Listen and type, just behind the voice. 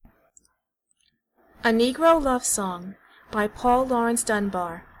A Negro Love Song by Paul Laurence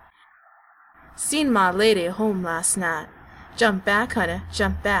Dunbar. Seen my lady home last night. Jump back, honey,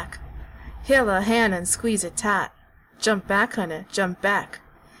 jump back. Held her hand and squeeze it tight. Jump back, honey, jump back.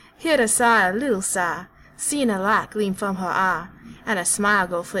 Heard her sigh, a little sigh. Seen a light gleam from her eye, and a smile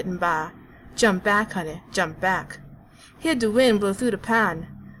go flitting by. Jump back, honey, jump back. Heard the wind blow through the pine.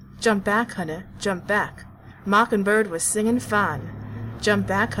 Jump back, honey, jump back. Mockingbird was singing fine. Jump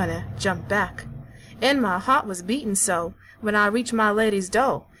back, honey, jump back. And my heart was beating so when I reached my lady's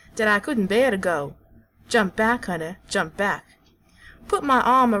door that I couldn't bear to go. Jump back, honey, jump back. Put my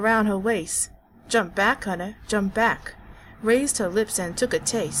arm around her waist. Jump back, honey, jump back. Raised her lips and took a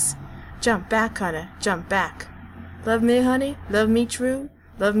taste. Jump back, honey, jump back. Love me, honey, love me true,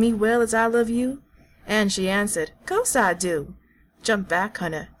 love me well as I love you. And she answered, "'Course I do." Jump back,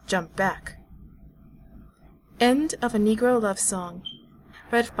 honey, jump back. End of A Negro Love Song,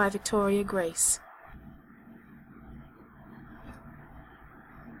 read by Victoria Grace.